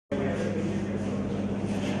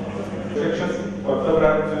Sections కొత్త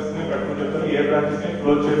branches ని కట్టుకుని చెప్తారు, ఏ branches ని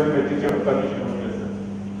క్లోజ్ చేయడం పెట్టించడం పర్మిషన్ ఉంటుంది సార్.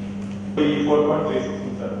 ఈ 4.36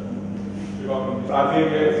 ఉంది సార్. RBI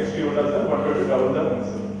 60 ఉండాలి సార్, 120 డబుల్ దా ఉంది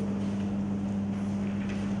sir.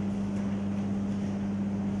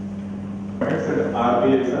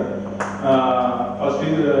 RBI sir. First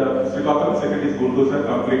is Srikakulam, second is Guntur sir,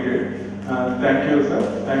 completed. Thank you sir.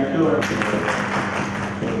 Thank you.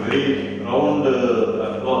 Very round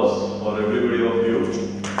applause for everybody of you.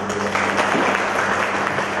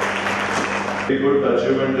 Very good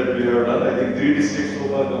achievement that we have done. I think 3 districts so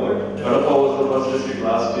far covered. Kadapa was the first district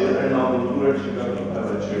last year, and now Guntur and Srikakulam have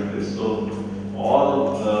achieved this. So all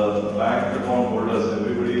bank account holders,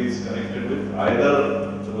 everybody is connected with either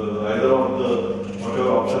of the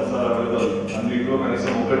whatever options are available. Andriko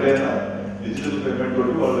kanisam okatena digital payment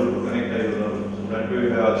toti vallu connect ayunaru. So that way we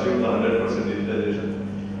have achieved 100% digitization.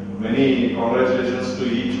 Many congratulations to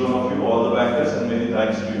each one of you, all the bankers, and many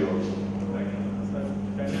thanks to you also. Thank you. Sir,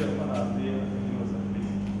 can you respond to the university?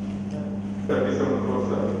 37 crores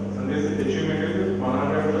sir. And this achievement is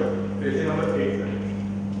 100 page number 8 sir.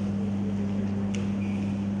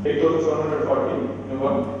 8,740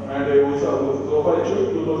 and also so far achieved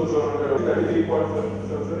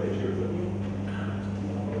 2,733.7 achieved sir.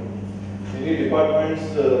 Any departments,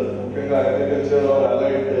 agriculture or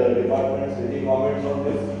allied departments, any comments on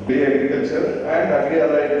this? Agriculture and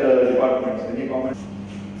agri-allied departments, any comments?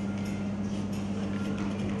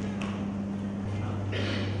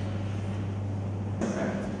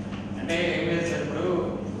 అంటే ఇప్పుడు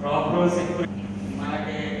crop gross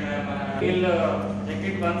మనకి వీళ్ళు check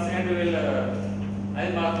it once and వీళ్ళు అది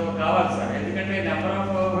మాకు కావాలి sir. ఎందుకంటే number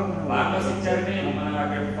of farmers ఇచ్చారని మనం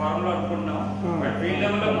అక్కడ ఫార్మ్ లో అనుకుంటున్నాం. బట్ ఫీల్డ్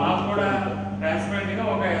లెవెల్ లో మాకు కూడా ట్రాన్స్పరెంట్ గా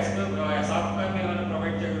ఒక సాఫ్ట్ కాపీ ఏమైనా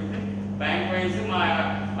ప్రొవైడ్ చేయగలిగితే బ్యాంక్ వైజ్ మా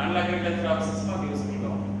మండల అగ్రికల్చర్ ఆఫీసెస్ మాకు యూస్ఫుల్ గా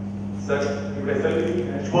ఉంటుంది సార్. ఇప్పుడు ఎస్ఎల్బి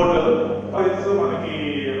ఎక్స్పోర్ట్ లెవెల్ మనకి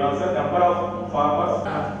sir number of farmers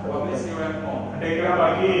publish ఇవ్వడానికి అంటే ఇక్కడ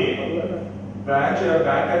మనకి బ్రాంచ్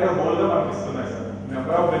బ్యాంక్ అయితే హోల్ గా మనకి ఇస్తున్నాయి సార్.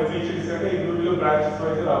 నెంబర్ ఆఫ్ బెనిఫిషరీస్ అంటే ఇండివిజువల్ బ్రాంచెస్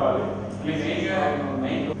వైజ్ రావాలి.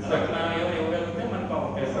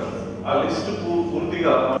 ఆ లిస్ట్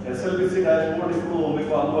పూర్తిగా ఎస్ఎల్బిసి డాష్బోర్డ్ ఇప్పుడు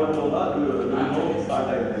మీకు అందుబాటులో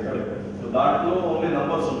స్టార్ట్ అయింది. సో దాంట్లో ఓన్లీ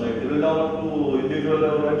నంబర్స్ ఉన్నాయి. Drill down to individual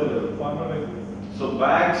level. So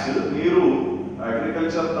banks మీరు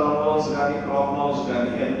అగ్రికల్చర్ టర్మ్ లోన్స్ కానీ క్రాప్ లోన్స్ కానీ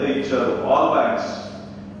ఎంత ఇచ్చారు, ఆల్ బ్యాంక్స్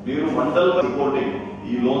మీరు మండల్ రిపోర్టింగ్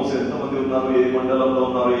ఈ లోన్స్ ఎంత మంది ఉన్నారు, ఏ మండలంలో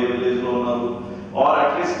ఉన్నారు, ఏ విలేజ్ లో ఉన్నారు, are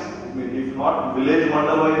at least if not village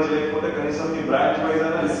mandal wise లేకపోతే కనీసం మీ బ్రాంచ్ వైజ్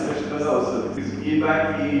అయినా లిస్ట్ గా వస్తుంది. ఈ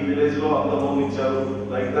బ్యాంక్ ఈ విలేజ్ లో అంత లోన్ ఇచ్చారు.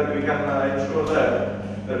 Like that we can ensure that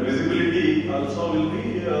visibility also will be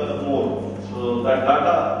more. So that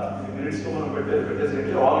data minutes తో మనం పెట్టేసి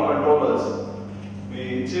ఆల్ కంట్రోలర్స్ మీ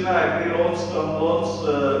ఇచ్చిన agri loans, term loans,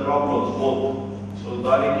 crop loans both. So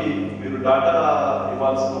దానికి మీరు డాటా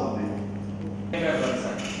ఇవ్వాల్సి ఉంది.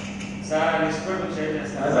 సార్ లిస్ట్ కూడా షేర్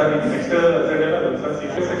చేస్తాను sir. Next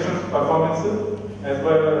sections performance as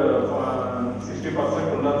per 60%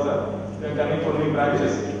 ఉండాలి సార్. కానీ కొన్ని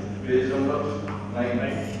branches page number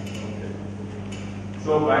 9.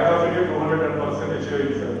 So bank of India 210% achieve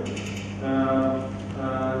అయింది sir.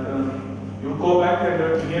 UCO bank and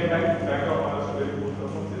Indian bank, bank of Maharashtra very good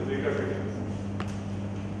performance record పెట్టింది.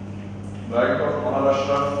 Bank of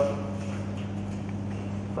Maharashtra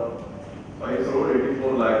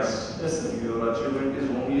 5,84 lakhs. Yes sir. Your achievement is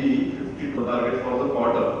only 50 target for the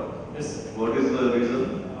quarter. Yes sir. What is the reason?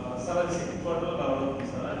 Sir అది second quarter లో అవుతుంది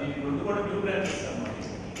sir. అది రెండు కూడా new branches sir మనకి.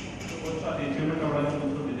 So కొంచెం అది అచీవ్మెంట్ అవ్వడానికి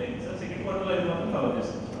కొంచెం డిలే అయింది సార్. సెకండ్ క్వార్టర్ లో అది మాత్రం కవర్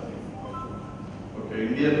చేస్తాం sir. Okay,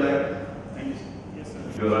 Indian Bank. Thank you sir. Yes sir.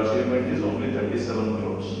 Your achievement is only 37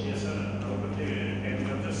 crores. Yes sir. And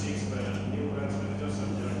the 6 new branch managers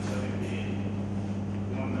have joined sir in the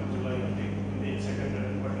month of July. I think in the second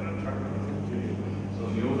quarter and third quarter. So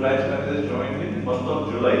new branch managers joined in the month of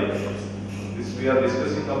July. This we are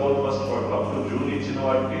discussing about first quarter. Up to June ఇచ్చిన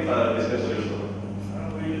వాటికి discuss చేస్తాం.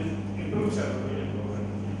 We'll improve sir.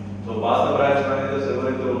 So పాత branch managers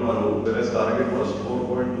ఎవరైతే ఉన్నారో their target was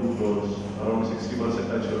 4.2 crores, around 60%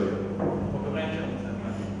 achieve అయ్యారు. ఒక branch ఉంది sir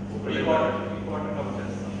మనకి. Okay. ఈ క్వార్టర్ కవర్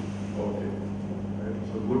చేస్తాం. Okay.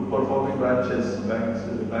 So good performing branches, banks,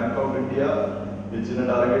 Bank of India ఇచ్చిన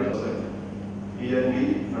target PNB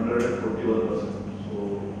 141%. So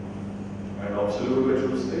and absolute గా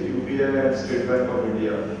చూస్తే UPI and State Bank of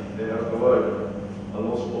India they have covered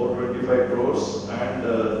almost 425 crores and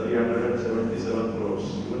 377 crores.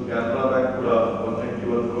 Even Canara Bank కూడా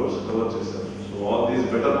 191 crores cover చేశారు. So all these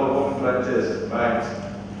better performing branches, banks,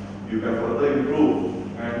 you can further improve,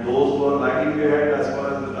 and those who are lagging behind as far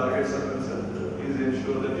as the targets are concerned, please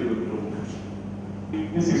ensure that you improve.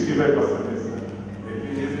 is 65%.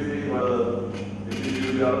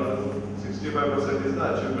 If you are 65% is the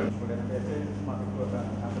achievement.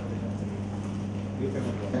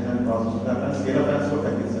 Sklm transport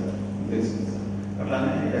తగ్గించారు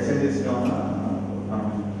అట్లానే ఎస్ఎన్జీస్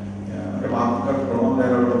అంటే మాకు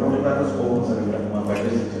 ₹230 scope ఉంది sir ఇక్కడ మా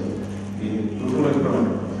budget ఇచ్చారు ఈ టూటూలో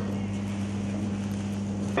improvement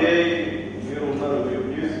మీరు ఉన్నారు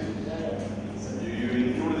you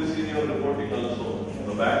include this in your reporting also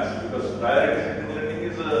the banks because priority sector lending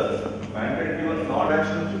is a mandate given not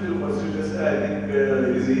action should you pursue just I think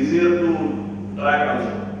it is easier to track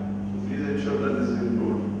also. Please ensure that this is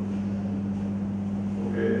improved.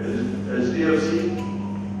 Okay, HDFC,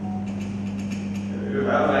 you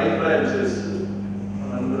have 9 branches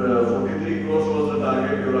and 43 crores was the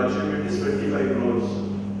target. Your achievement is 25 crores.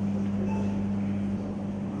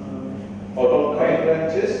 Out of 9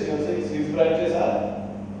 branches, you are saying 6 branches are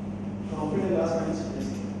completed last 96 days.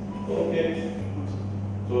 okay.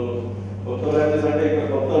 So, కొత్త branches అంటే ఇక్కడ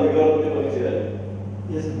కొత్త వివరాలు పనిచేయాలి.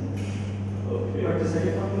 Yes, sir. Okay. But the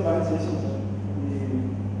second one will balance this one, sir.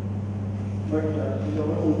 But it is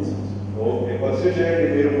over to this one, sir. Okay, pursue చేయండి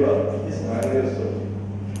మీరు కూడా. Yes, sir. Managers.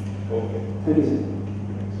 Okay. Thank you, sir.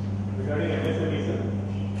 Regarding MSME, sir.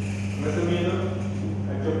 MSME,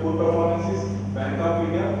 actual poor performance is Bank of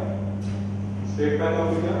India, State Bank of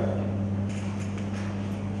India,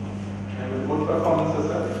 and good performances,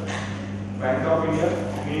 sir. Bank of India,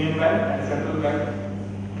 Union Bank, and Central Bank.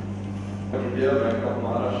 India, Bank of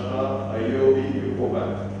Maharashtra, IOB, UCO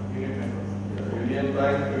Bank. Union Bank. Union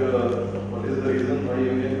Bank, what is the reason why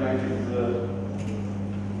Union Bank is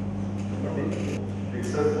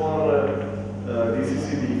except for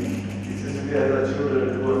DCCB has achieved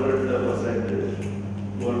 200%,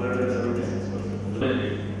 276%.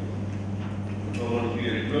 మనకి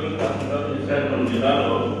regular కాకుండా ఈసారి మన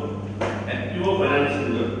జిల్లాలో active finance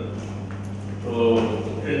ఉన్నారు. So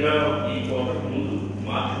ముఖ్యంగా ఈ quarter ముందు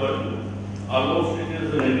మార్చి వరకు almost it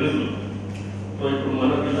is negligible. So ఇప్పుడు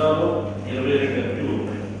మన జిల్లాలో 22 యాక్టివ్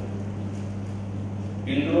ఉన్నాయి.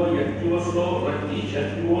 ఇందులో యాక్టివ్స్లో ఈచ్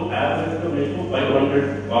యాక్టివ్ యావరేజ్గా మీకు 500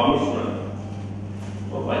 ఫార్మర్స్ ఉన్నారు.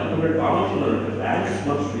 సో 500 ఫార్మర్స్ ఉన్నారంటే banks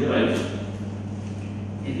must realise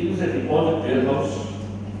it is a deposit wear house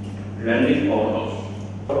lending powerhouse.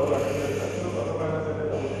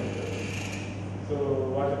 So,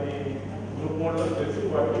 what the group model is,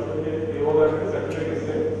 what the yoga certificate is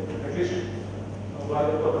there, at least one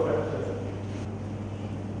of the factors.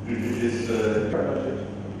 It is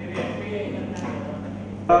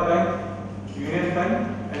Bank, Union Bank,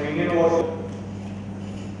 and Indian Overseas.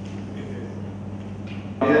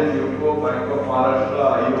 Indian UCO, Bank of Maharashtra,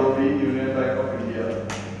 IOB, Union Bank of India.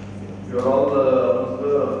 You are all amongst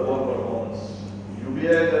the poor performance.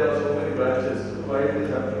 UBI, there are so many branches. Why it is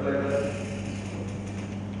happening like that?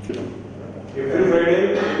 Every Friday,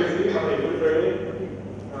 previously, on every Friday,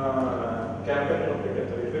 campaign completed,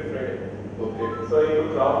 sir, every Friday. Okay. So, you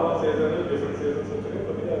crop one season, different seasons, so today,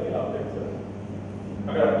 but they are update, sir.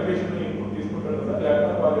 అక్కడ application input తీసుకుంటారు కదా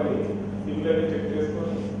లేకపోతే వాళ్ళని similarly check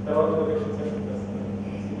చేసుకొని తర్వాత election centre చేస్తారు.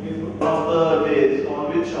 One of the days on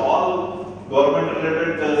which all government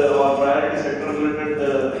related or priority sector related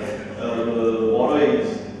borrowings,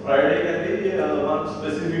 Friday can be one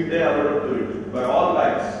specific day allotted to it by all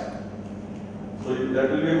banks. So that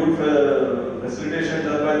will be a good facilitation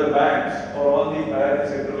done by the banks for all the priority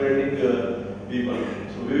sector lending people.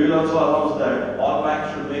 So we will also announce that all banks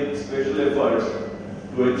should make special efforts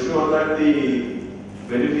to ensure that the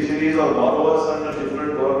beneficiaries or borrowers under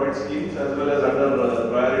different government schemes as well as under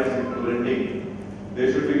priority sector lending, they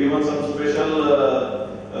should be given some special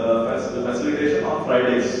facilitation on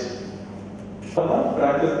Fridays.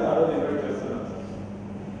 Branches are invite చేస్తారు.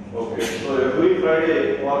 Okay, so every Friday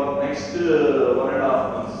for next 1.5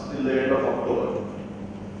 months till the end of October.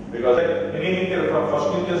 Because any linkage from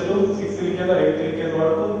first linkage to 6th linkage 8th linkage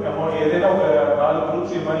వరకు amount ఏదైనా ఒక 4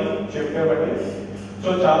 groups ఇవ్వని చెప్పామండి. So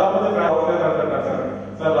చాలా మంది bank అంటున్నారు sir.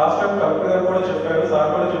 Sir last time collector గారు కూడా చెప్పారు, సార్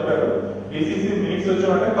కూడా చెప్పారు. DCC minutes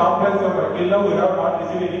వచ్చామంటే complex till now we have not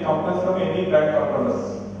received any complaints from any bank controllers.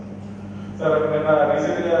 Sir నిన్న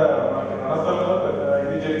రీసెంట్ గా మనకి ననస్థలంలో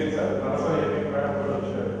ఇది జరిగింది సార్. ననస్థలం ఏపీ మేడం కూడా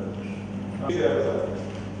వచ్చారు సార్.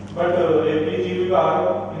 బట్ ఏపీ జీవీగా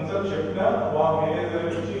ఇన్సల్ చెప్పినా వాళ్ళ మేనేజర్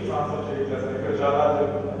నుంచి ట్రాన్స్ఫర్ చేయట్లేదు సార్. ఇక్కడ చాలా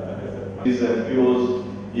జరుగుతుంది. these FPOs,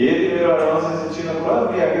 ఏది మీరు అడ్వాన్సెస్ ఇచ్చినా కూడా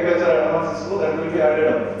మీ అగ్రికల్చర్ అడ్వాన్సెస్ లో that will be added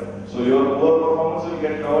up. So your poor performance will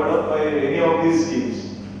get covered up by any of these schemes.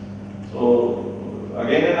 So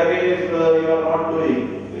again and again, if you are not doing,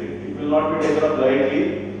 it will not be taken up lightly.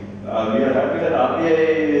 We are happy that RBI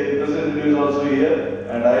representative is also here,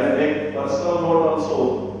 and I will make personal note also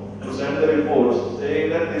to send the reports saying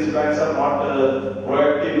that these banks are not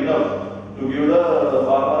proactive enough to give the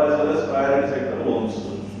farmer as well as priority sector loans.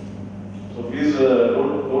 So please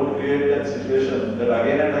don't create that situation that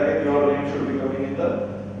again and again your name should be coming in the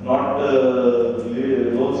not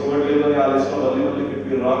loans given a list of only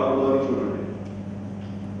rock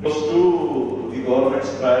goes to the government's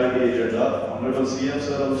priority agenda. Honorable CM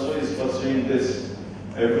sir also is pursuing this.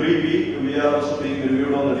 Every week we are also being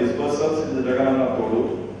reviewed on the disbursals in the Jagannath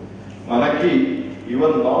Kodu. Manaki,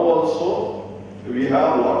 even now also we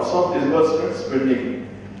have lots of disbursements pending.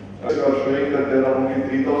 You are showing that there are only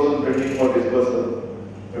 3,000 pending for disbursal.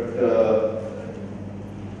 But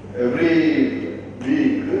every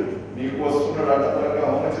week,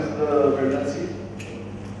 how much is the pendency?